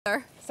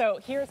So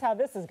here's how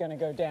this is going to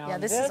go down. Yeah,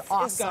 this is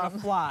awesome. This is going to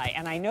fly,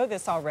 and I know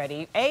this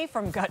already. A,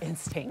 from gut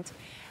instinct.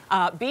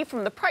 B,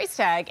 from the price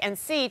tag, and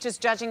C,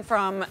 just judging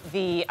from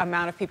the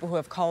amount of people who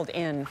have called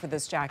in for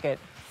this jacket.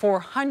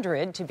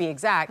 400 to be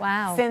exact.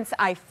 Wow. Since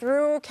I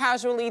threw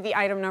casually the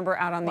item number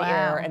out on the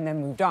air and then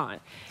moved on.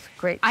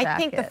 Great jacket. I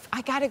think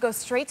I got to go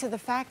straight to the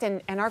fact,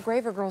 and our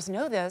Graver girls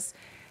know this,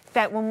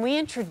 that when we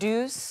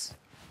introduce.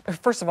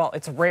 First of all,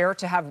 it's rare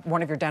to have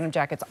one of your denim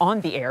jackets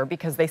on the air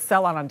because they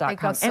sell out on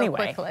 .com so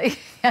anyway. Quickly.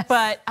 Yes.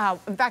 But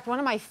in fact, one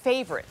of my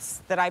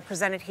favorites that I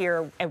presented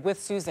here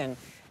with Susan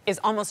is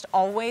almost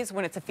always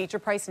when it's a feature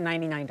price,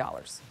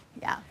 $99.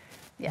 Yeah.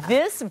 Yeah.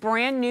 This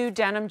brand new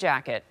denim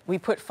jacket, we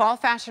put fall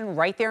fashion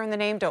right there in the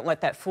name. Don't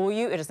let that fool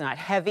you. It is not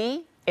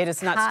heavy. It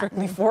is not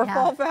strictly for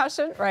fall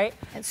fashion, right?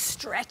 It's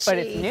stretchy. But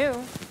it's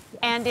new.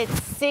 And it's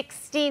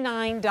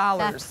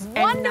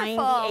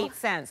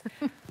 $69.98.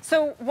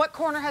 So what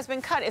corner has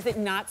been cut? Is it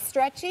not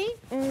stretchy?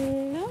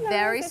 No,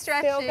 Very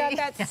stretchy. Still got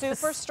that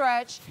super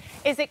stretch.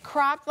 Is it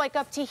cropped like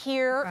up to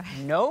here? Right.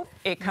 Nope.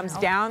 It comes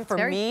down for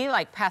me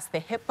like past the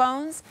hip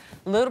bones.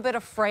 A little bit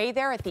of fray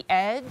there at the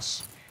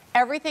edge.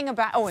 Everything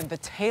about, and the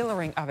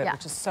tailoring of it,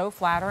 which is so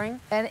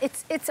flattering. And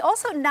it's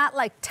also not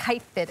like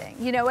tight fitting.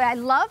 You know, I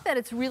love that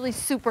it's really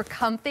super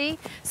comfy.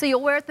 So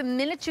you'll wear it the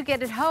minute you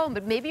get it home,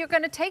 but maybe you're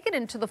going to take it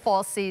into the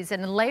fall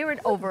season and layer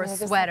it over a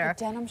sweater. Like a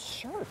denim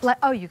shirt.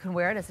 Oh, you can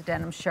wear it as a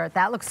denim shirt.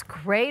 That looks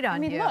great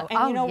on you. Look,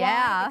 and you know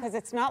why? Because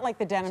it's not like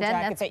the denim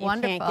jacket that you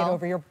can't get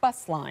over your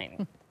bust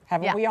line.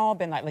 Haven't we all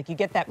been like you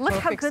get that perfect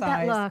size? Look how good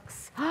that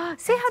looks.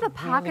 See how the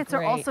pockets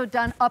are also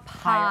done up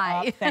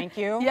high. Up, thank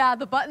you. Yeah,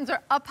 the buttons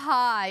are up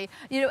high.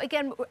 You know,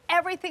 again,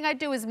 everything I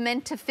do is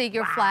meant to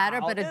figure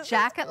flatter, but a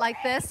jacket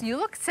like this, you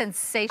look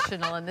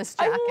sensational in this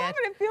jacket. I love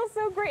it. It feels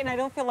so great, and I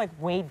don't feel like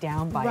weighed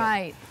down by it.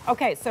 Right.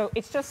 Okay, so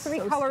it's just three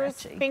colors.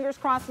 Stretchy. Fingers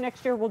crossed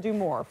next year we'll do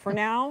more. For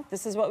now,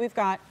 this is what we've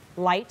got.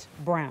 Light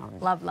brown.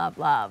 Love, love,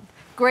 love.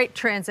 Great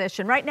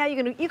transition. Right now,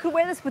 you can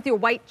wear this with your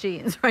white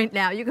jeans. Right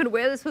now, you can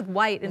wear this with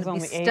white and it'll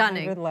be stunning. There's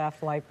only 800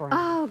 left, light brown.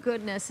 Oh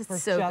goodness,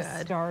 it's so good. We're just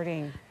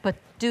starting. But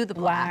do the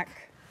black.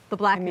 The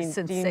black is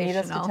sensational. Do you need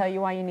us to tell you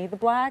why you need the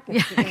black?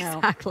 It's,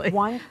 exactly.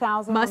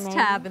 1,000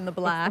 must-have in the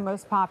black. It's the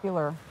most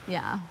popular.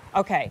 Yeah.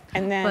 Okay,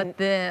 and then. But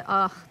the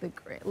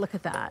great. Look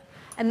at that.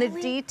 And the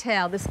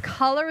detail. This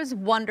color is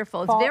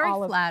wonderful. It's very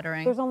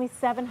flattering. There's only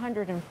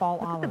 700 in fall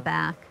olive. Look at the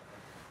back.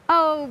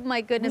 Oh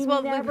my goodness!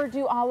 We never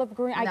do olive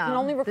green. I can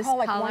only recall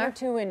like color. 1 or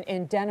 2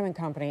 in Denim and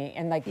Company,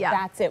 and like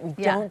that's it. We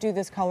don't do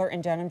this color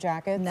in denim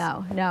jackets.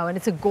 No, no, and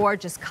it's a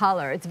gorgeous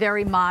color. It's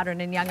very modern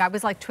and young. I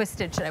was like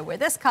twisted. Should I wear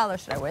this color?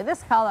 Should I wear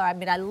this color? I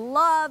mean, I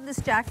love this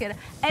jacket.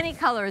 Any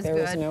color is good.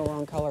 There is no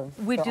wrong color.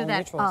 We do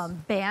that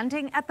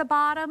banding at the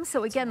bottom.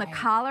 So again, the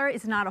collar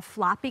is not a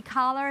floppy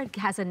collar. It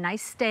has a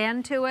nice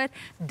stand to it.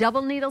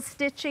 Double needle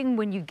stitching.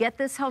 When you get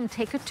this home,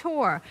 take a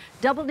tour.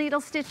 Double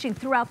needle stitching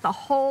throughout the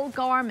whole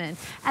garment.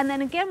 And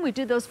then again, we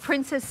do those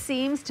princess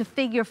seams to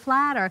figure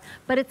flatter,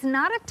 but it's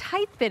not a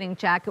tight-fitting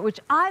jacket, which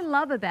I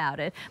love about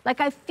it.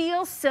 Like, I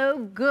feel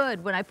so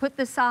good when I put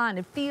this on.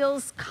 It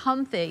feels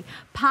comfy.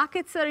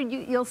 Pockets that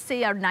you'll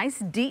see are nice,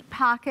 deep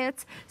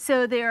pockets,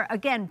 so they're,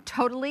 again,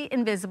 totally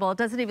invisible. It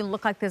doesn't even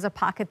look like there's a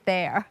pocket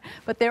there,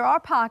 but there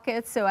are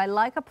pockets, so I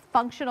like a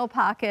functional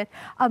pocket.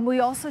 We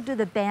also do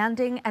the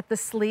banding at the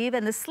sleeve,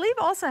 and the sleeve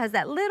also has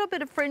that little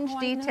bit of fringe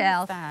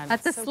detail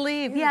at the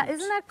sleeve. Yeah,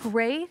 isn't that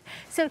great?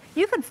 So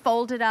you can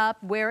fold it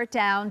up, wear it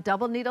down,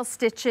 double needle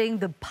stitching,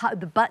 the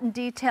button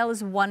detail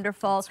is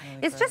wonderful.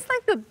 It's just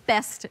like the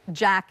best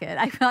jacket.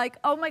 I feel like,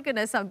 oh my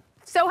goodness, I'm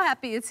so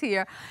happy it's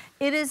here.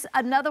 It is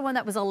another one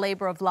that was a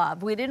labor of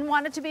love. We didn't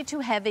want it to be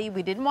too heavy.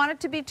 We didn't want it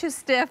to be too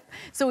stiff.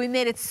 So we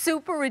made it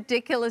super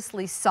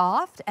ridiculously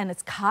soft, and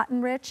it's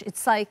cotton rich.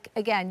 It's like,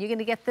 again, you're going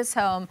to get this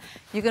home.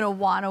 You're going to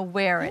want to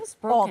wear it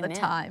all the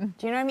time.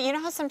 Do you know what I mean? You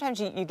know how sometimes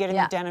you get a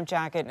new denim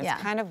jacket and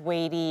it's kind of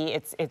weighty.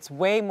 It's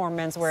way more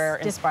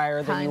menswear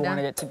inspired than you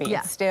wanted it to be.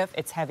 It's stiff.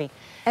 It's heavy.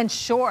 And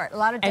short. A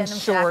lot of denim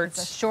jackets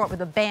are short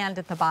with a band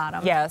at the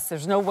bottom. Yes.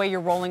 There's no way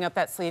you're rolling up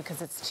that sleeve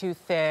because it's too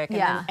thick.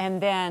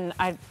 And then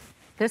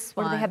this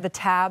one. Where they have the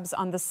tabs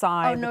on the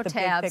side. Oh, no with the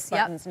tabs. big, thick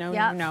buttons. No,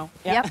 no, no.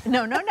 Yep.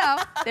 No, no, no.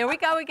 There we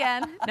go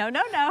again. No,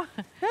 no, no.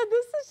 This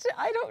is,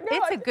 I don't know.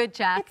 It's a good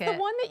jacket. It's the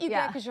one that you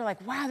get because you're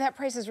like, wow, that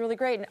price is really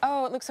great. And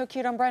oh, it looks so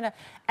cute on Brenda.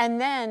 And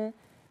then,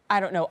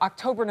 I don't know,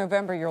 October,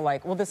 November, you're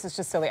like, well, this is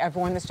just silly. I've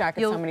worn this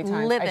jacket so many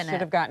times. I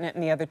should have gotten it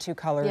in the other 2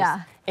 colors.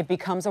 Yeah. It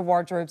becomes a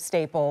wardrobe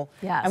staple.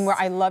 Yes. And where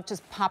I love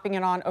just popping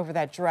it on over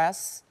that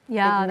dress.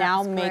 Yeah, it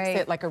now makes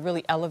it like a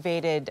really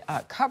elevated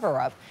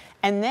cover-up.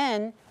 And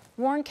then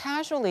worn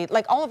casually,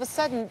 like all of a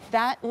sudden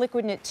that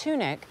liquid knit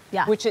tunic,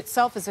 which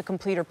itself is a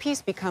completer piece,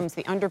 becomes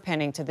the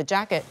underpinning to the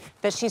jacket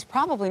that she's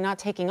probably not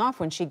taking off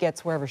when she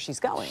gets wherever she's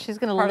going. She's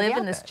going to live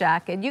in this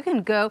jacket. You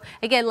can go,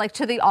 again, like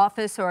to the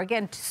office or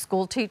again to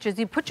school teachers,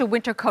 you put your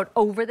winter coat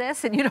over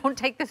this and you don't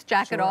take this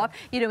jacket off.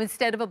 You know,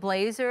 instead of a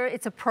blazer,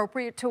 it's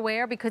appropriate to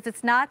wear because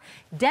it's not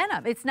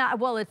denim. It's not,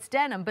 well, it's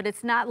denim, but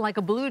it's not like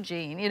a blue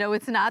jean. You know,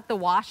 it's not the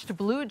washed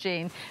blue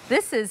jean.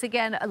 This is,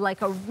 again,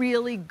 like a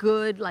really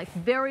good, like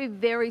very,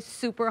 very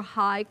super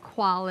high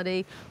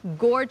quality,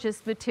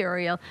 gorgeous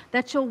material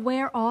that you'll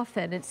wear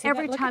often. And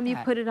every time you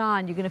put it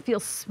on, you're going to feel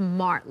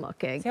smart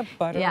looking. See how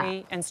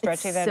buttery and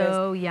stretchy that is?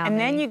 So yummy. And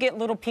then you get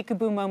little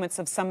peekaboo moments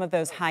of some of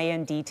those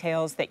high-end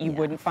details that you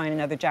wouldn't find in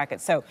other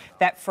jackets. So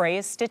that fray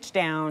is stitched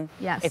down.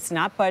 Yes. It's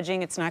not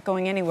budging. It's not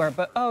going anywhere.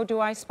 But, oh, do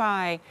I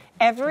spy?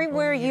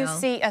 Everywhere you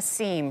see a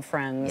seam,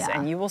 friends,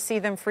 and you will see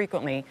them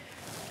frequently,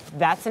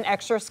 that's an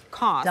extra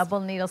cost. Double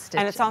needle stitching.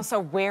 And it's also,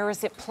 where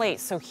is it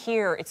placed? So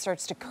here, it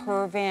starts to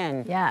curve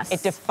in. Yes.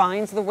 It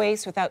defines the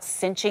waist without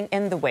cinching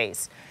in the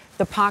waist.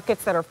 The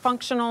pockets that are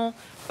functional,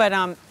 but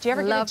do you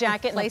ever get a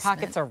jacket and the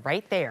pockets are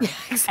right there?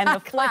 Exactly. And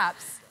the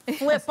flaps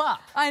flip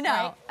up. I know. Right?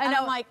 I know. And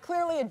I'm like,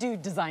 clearly a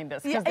dude designed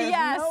this, because there's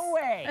no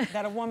way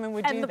that a woman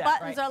would do that. And the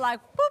buttons are like,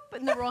 boop,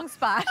 in the wrong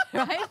spot,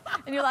 right?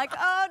 And you're like,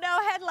 oh, no,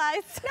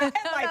 headlights. No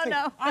headlights.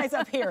 No. Eyes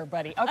up here,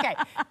 buddy. Okay,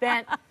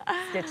 then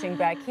stitching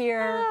back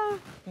here,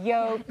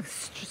 yoke.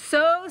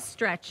 So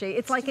stretchy.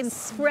 It's like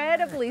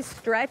incredibly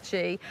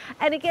stretchy.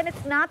 And again,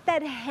 it's not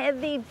that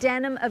heavy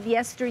denim of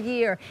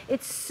yesteryear.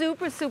 It's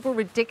super, super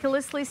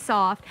ridiculously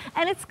soft,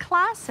 and it's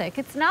classic.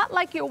 It's not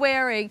like you're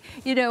wearing,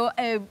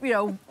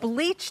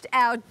 bleached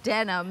out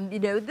denim.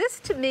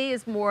 This to me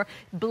is more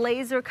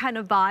blazer kind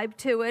of vibe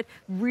to it.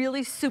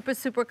 Really super,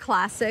 super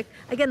classic.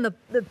 Again, the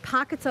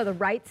pockets are the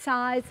right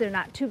size. They're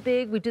not too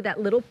big. We do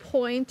that little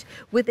point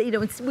with,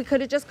 we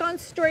could have just gone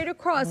straight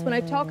across. When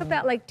I talk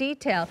about like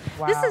detail,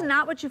 this is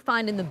not what you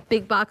find in the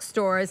big box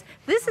stores.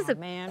 This is a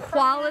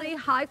quality,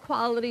 high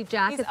quality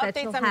jacket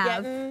that you'll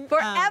have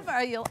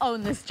forever. You'll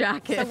own this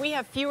jacket. So we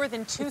have fewer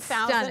than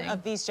 2,000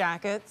 of these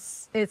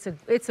jackets. It's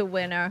a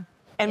winner.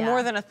 And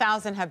more than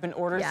 1,000 have been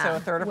ordered, so a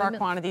third of our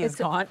quantity is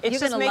gone. It's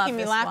just making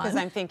me laugh because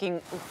I'm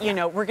thinking,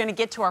 we're going to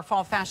get to our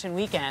fall fashion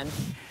weekend,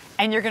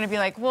 and you're going to be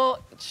like, well,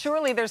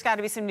 surely there's got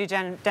to be some new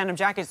denim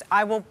jackets.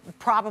 I will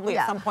probably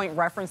at some point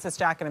reference this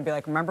jacket and be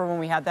like, remember when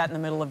we had that in the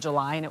middle of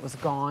July and it was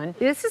gone?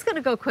 This is going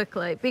to go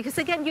quickly because,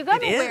 again, you're going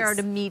to wear it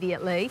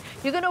immediately.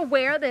 You're going to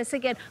wear this,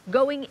 again,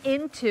 going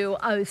into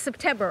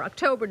September,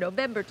 October,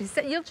 November,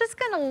 December. You're just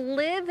going to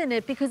live in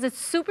it because it's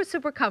super,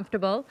 super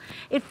comfortable.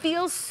 It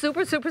feels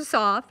super, super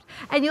soft.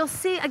 And you'll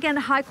see, again,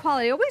 high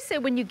quality. I always say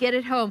when you get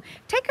it home,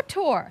 take a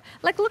tour.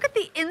 Like, look at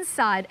the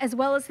inside as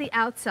well as the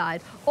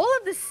outside. All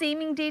of the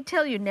seaming detail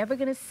you're never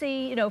going to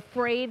see,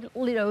 frayed,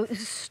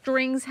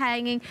 strings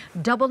hanging,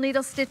 double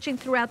needle stitching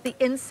throughout the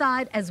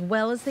inside as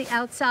well as the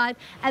outside.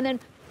 And then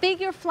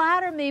figure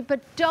flatter me, but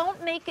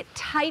don't make it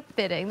tight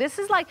fitting. This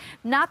is like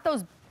not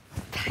those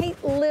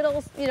tight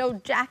little,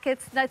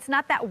 jackets. That's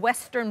not that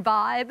Western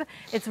vibe.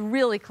 It's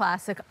really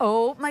classic.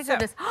 Oh my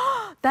goodness.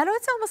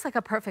 It's almost like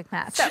a perfect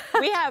match. So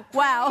we have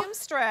premium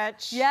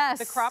stretch. Yes.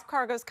 The crop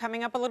cargo's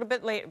coming up a little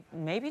bit later.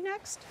 Maybe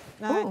next,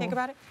 now that I think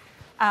about it.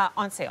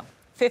 On sale.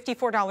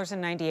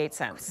 $54.98.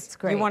 That's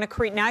great. You want to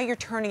create, now you're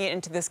turning it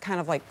into this kind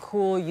of like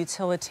cool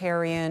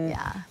utilitarian,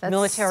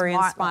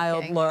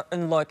 military-inspired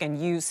look, and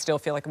you still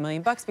feel like $1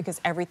 million because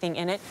everything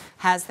in it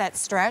has that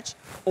stretch.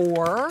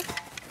 Or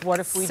what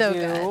if we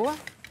do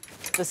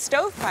the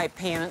stovepipe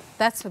pant?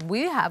 That's what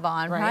we have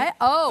on, right?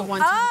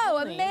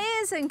 Oh,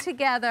 amazing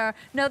together.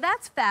 No,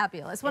 that's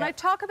fabulous. When I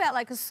talk about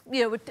like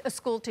a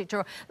school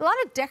teacher, a lot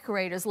of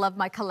decorators love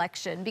my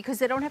collection because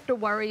they don't have to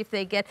worry if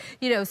they get,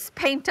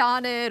 paint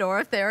on it or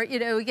if they're,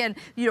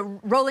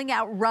 rolling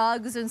out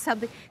rugs and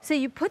something. So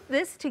you put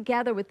this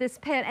together with this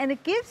pant and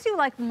it gives you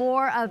like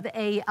more of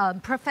a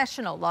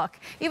professional look.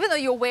 Even though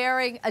you're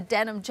wearing a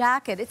denim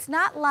jacket, it's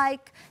not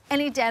like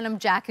any denim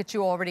jacket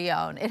you already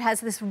own. It has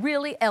this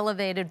really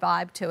elevated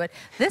vibe to it.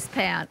 This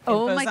pant,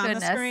 oh my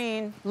goodness. On the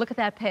screen. Look at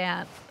that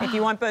pant. If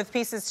you want both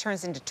pieces, it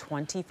turns into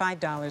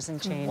 $25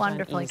 and change.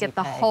 Wonderful. You get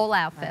the whole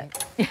outfit.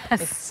 Right.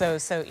 Yes. It's so,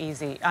 so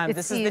easy.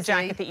 This is the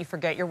jacket that you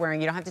forget you're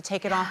wearing. You don't have to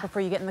take it off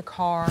before you get in the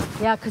car.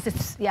 Yeah, because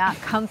it's,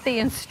 comfy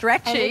and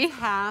stretchy. And it's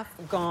half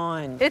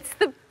gone. It's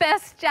the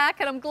best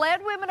jacket. I'm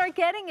glad women are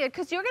getting it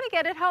because you're going to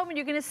get it home and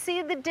you're going to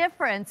see the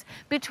difference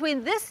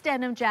between this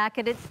denim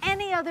jacket and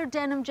any other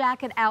denim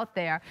jacket out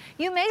there.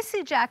 You may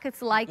see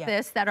jackets like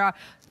this that are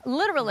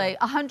literally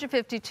 $150,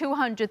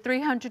 $200,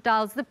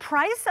 $300. The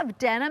price of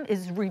denim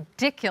is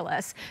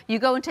ridiculous. You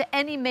go into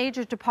any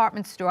major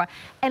department store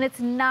and it's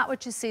not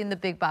what you see in the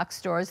big box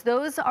stores.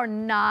 Those are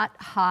not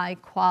high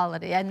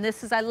quality. And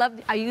this is,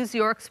 I use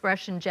your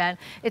expression, Jen,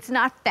 it's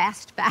not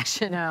fast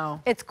fashion.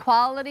 No. It's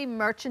quality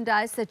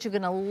merchandise that you're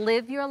gonna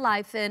live your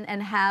life in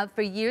and have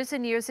for years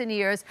and years and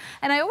years.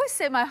 And I always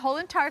say my whole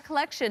entire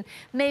collection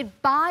made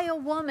by a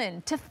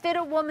woman to fit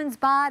a woman's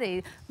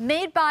body,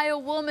 made by a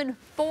woman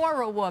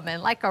for a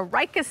woman, like a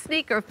Rika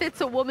sneaker fits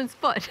a woman's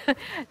foot.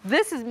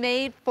 This is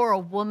made for a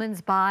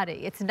woman's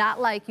body. It's not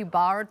like you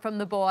borrowed from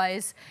the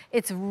boys.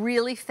 It's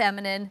really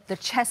feminine. The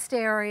chest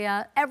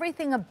area,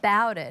 everything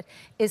about it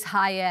is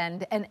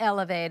high-end and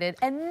elevated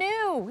and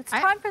new. It's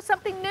time for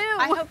something new.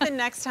 I hope the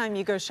next time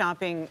you go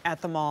shopping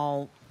at the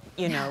mall,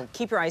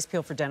 keep your eyes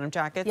peeled for denim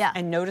jackets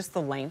and notice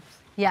the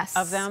length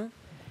of them.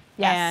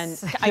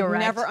 Yes, and I've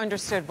never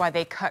understood why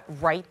they cut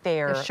right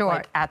there,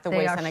 like at the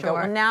waist, and I go,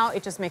 well, now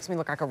it just makes me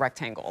look like a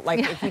rectangle. Like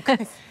if you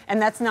could,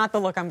 and that's not the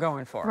look I'm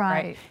going for.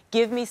 Right.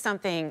 Give me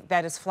something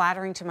that is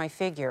flattering to my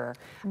figure.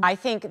 I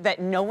think that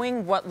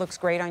knowing what looks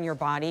great on your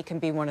body can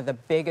be one of the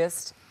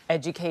biggest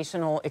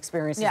educational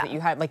experiences that you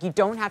had. Like, you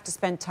don't have to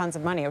spend tons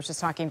of money. I was just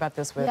talking about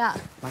this with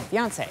my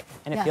fiance,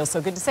 and it feels so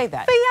good to say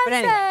that. But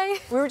anyway,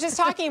 we were just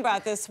talking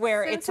about this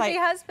where it's like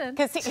husband.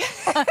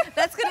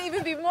 That's going to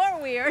even be more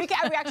weird.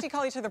 We actually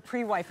call each other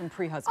pre-wife and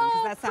pre-husband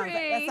because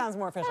that sounds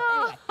more official.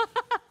 Anyway,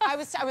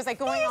 I was like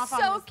going off on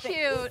this. So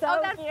cute.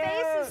 That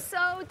face is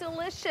so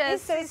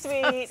delicious. He's so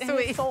sweet. So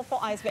sweet. And soulful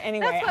eyes. But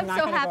anyway, that's why I'm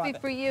so happy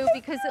for you,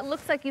 because it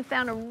looks like you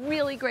found a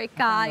really great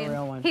guy,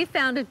 and he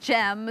found a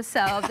gem.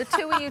 So the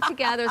two of you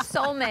together,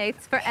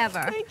 soulmates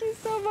forever. Thank you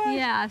so much.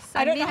 Yes.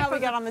 I don't know how we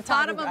got on the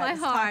topic. Bottom of my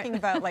heart. Talking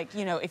about, like,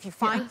 you know, if you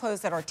find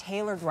clothes that are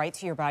tailored right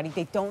to your body,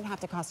 they don't have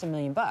to cost $1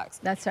 million.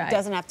 That's right. It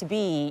doesn't have to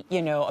be,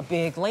 you know, a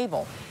big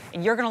label.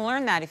 And you're going to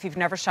learn that if you've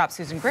never shopped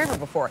Susan Graver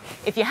before.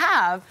 If you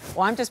have,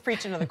 well, I'm just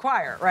preaching to the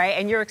choir, right?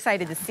 And you're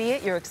excited to see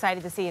it. You're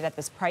excited to see it at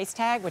this price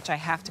tag, which I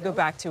have to go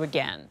back to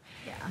again.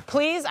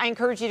 Please, I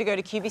encourage you to go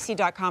to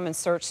QVC.com and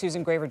search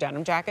Susan Graver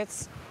denim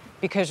jackets,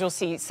 because you'll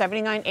see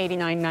 $79,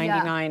 $89,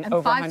 $99,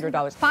 over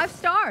 $100. 5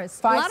 stars.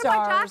 5 a lot stars. of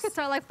my jackets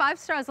are like 5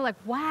 stars. I'm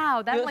like,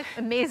 wow, that like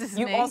amazes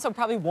me. You also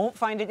probably won't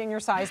find it in your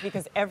size,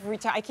 because every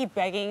time I keep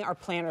begging our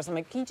planners, I'm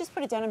like, can you just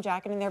put a denim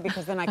jacket in there,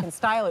 because then I can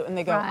style it? And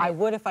they go, I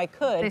would if I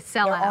could. They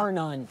sell out. There are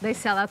none. They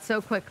sell out so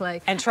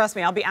quickly. And trust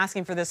me, I'll be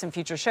asking for this in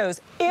future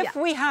shows if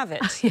we have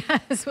it.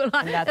 Yes, well,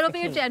 it'll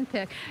be a Jen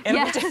pick.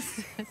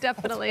 Yes,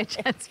 definitely a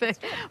Jen's pick.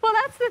 Well,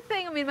 that's the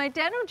thing. I mean, my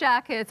denim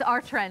jackets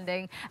are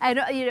trending, and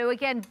you know,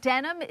 again,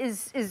 denim is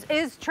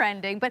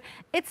trending, but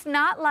it's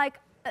not like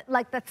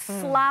that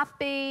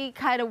sloppy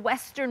kind of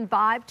Western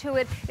vibe to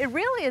it. It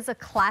really is a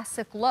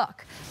classic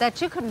look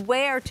that you could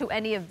wear to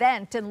any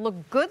event and look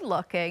good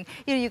looking.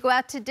 You know, you go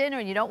out to dinner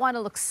and you don't want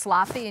to look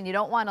sloppy, and you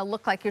don't want to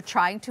look like you're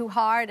trying too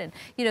hard. And,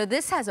 you know,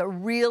 this has a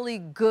really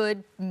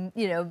good,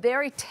 you know,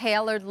 very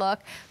tailored look.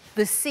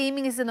 The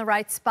seaming is in the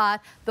right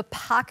spot. The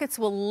pockets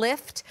will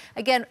lift.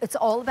 Again, it's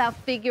all about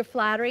figure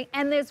flattering.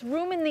 And there's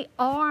room in the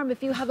arm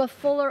if you have a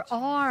fuller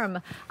arm.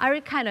 I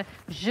already kind of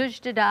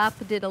zhuzhed it up,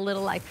 did a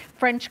little like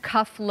French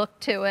cuff look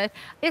to it.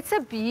 It's a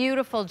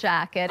beautiful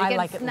jacket. Again, I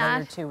like it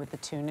layered too with the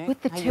tunic.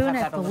 With the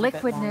tunic, the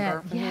liquid knit.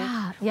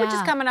 Yeah, yeah. Which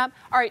is coming up.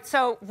 All right,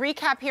 so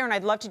recap here, and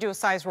I'd love to do a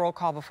size roll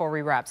call before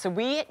we wrap. So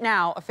we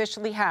now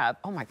officially have,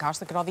 oh my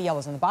gosh, look at all the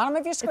yellows on the bottom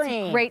of your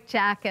screen. It's a great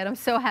jacket. I'm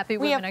so happy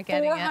women are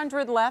getting it. We have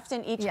 400 left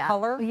in each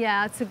color.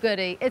 Yeah, it's a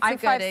goodie. It's I'm a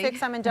goodie.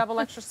 5'6", I'm in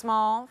double extra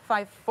small.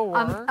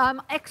 5'4".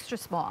 I'm extra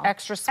small.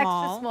 Extra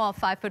small. Extra small,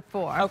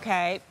 5'4".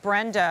 Okay,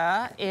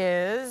 Brenda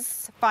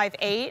is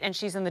 5'8", and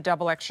she's in the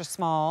double extra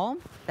small.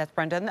 That's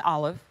Brenda in the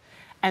olive.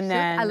 And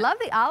then I love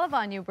the olive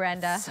on you,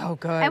 Brenda. So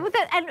good. And with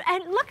that,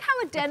 and look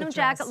how a denim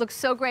jacket looks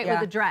so great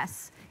with a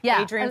dress.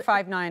 Yeah. Adrian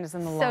 5'9" is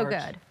in the large. So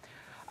good.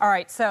 All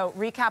right, so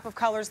recap of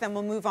colors, then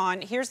we'll move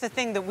on. Here's the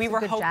thing that we were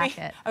hoping.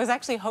 Jacket. I was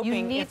actually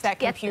hoping if that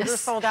computer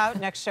sold out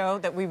next show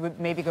that we would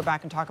maybe go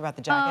back and talk about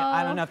the jacket.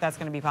 I don't know if that's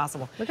going to be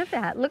possible. Look at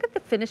that. Look at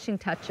the finishing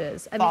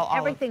touches. I mean,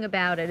 everything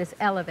about it is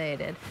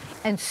elevated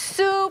and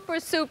super,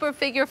 super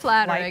figure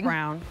flattering. Light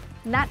brown.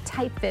 Not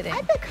tight fitting.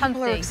 I bet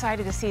people are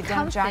excited to see a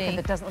denim jacket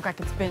that doesn't look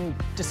like it's been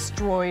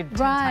destroyed 10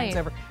 times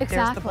over. Exactly.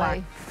 There's the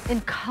black.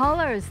 In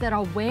colors that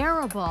are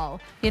wearable.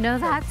 You know,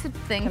 that's a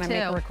thing Can too. I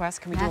make a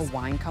request? Can we do a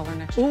wine color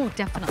next year? Oh,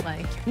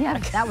 definitely. Yeah,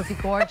 that would be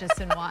gorgeous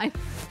in wine.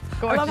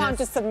 Gorgeous. I love how I'm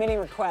just submitting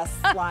requests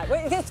live.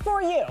 Wait, it's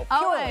for you.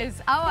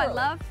 Always. Oh, I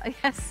love,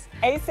 yes.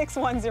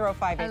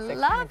 A610586. I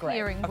love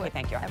hearing what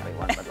thank you.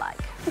 everyone would like,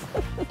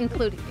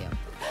 including you.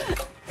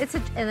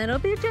 And then it'll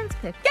be a Jen's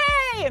pick.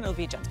 Yay! And it'll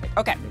be a Jen's pick.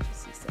 Okay.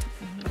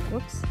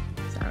 Whoops,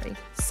 sorry.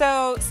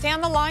 So stay on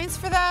the lines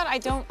for that. I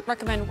don't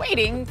recommend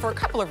waiting for a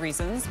couple of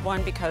reasons.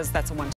 One, because that's a one